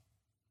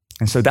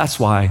 And so that's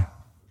why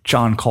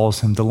John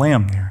calls him the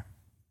Lamb there.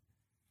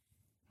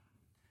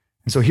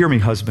 And so hear me,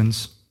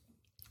 husbands.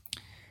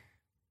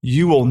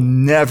 You will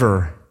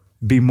never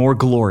be more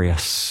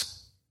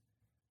glorious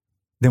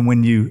than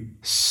when you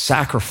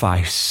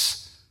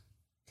sacrifice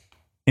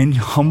in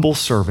humble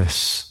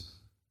service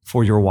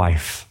for your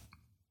wife.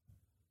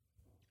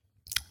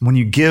 When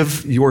you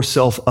give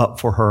yourself up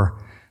for her,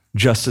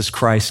 just as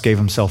Christ gave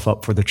himself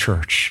up for the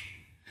church,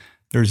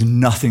 there's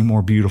nothing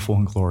more beautiful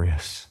and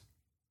glorious.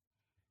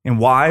 And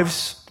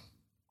wives,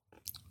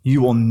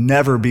 you will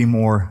never be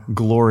more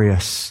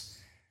glorious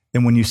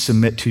than when you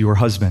submit to your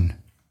husband,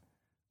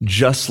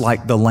 just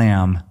like the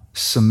Lamb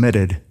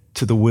submitted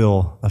to the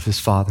will of his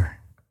Father.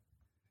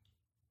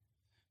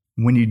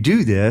 When you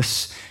do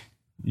this,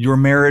 your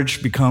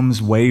marriage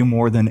becomes way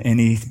more than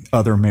any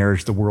other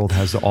marriage the world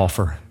has to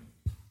offer.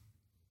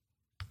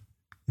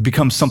 It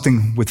becomes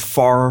something with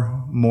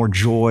far more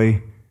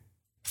joy,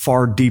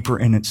 far deeper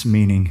in its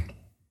meaning.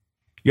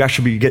 You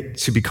actually get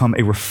to become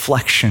a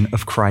reflection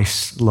of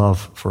Christ's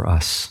love for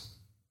us.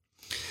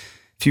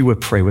 If you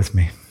would pray with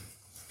me.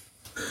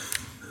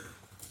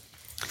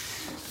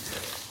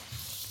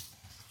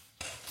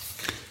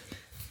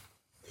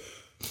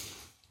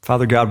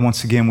 Father God,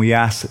 once again, we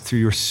ask that through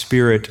your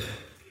Spirit,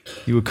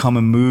 you would come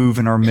and move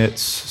in our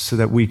midst so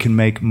that we can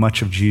make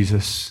much of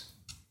Jesus.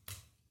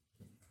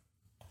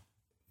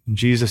 And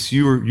Jesus,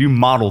 you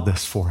modeled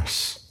this for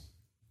us.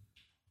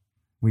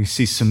 We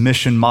see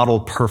submission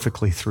modeled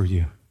perfectly through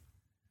you.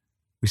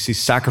 We see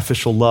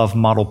sacrificial love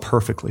modeled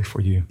perfectly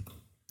for you.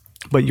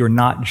 But you're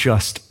not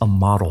just a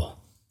model.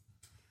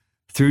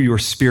 Through your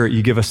Spirit,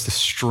 you give us the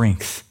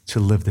strength to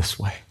live this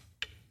way.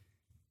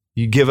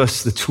 You give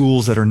us the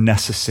tools that are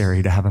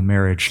necessary to have a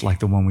marriage like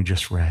the one we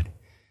just read.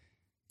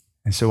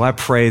 And so I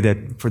pray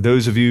that for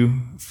those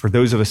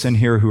of us in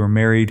here who are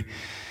married,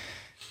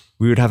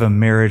 we would have a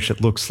marriage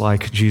that looks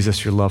like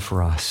Jesus, your love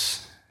for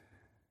us.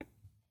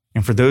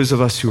 And for those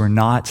of us who are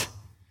not,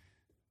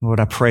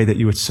 Lord, I pray that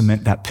you would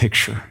cement that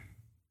picture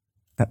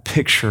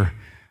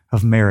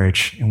of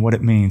marriage and what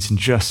it means and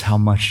just how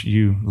much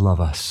you love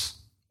us.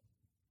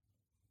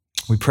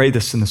 We pray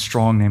this in the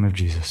strong name of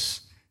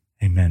Jesus.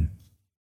 Amen.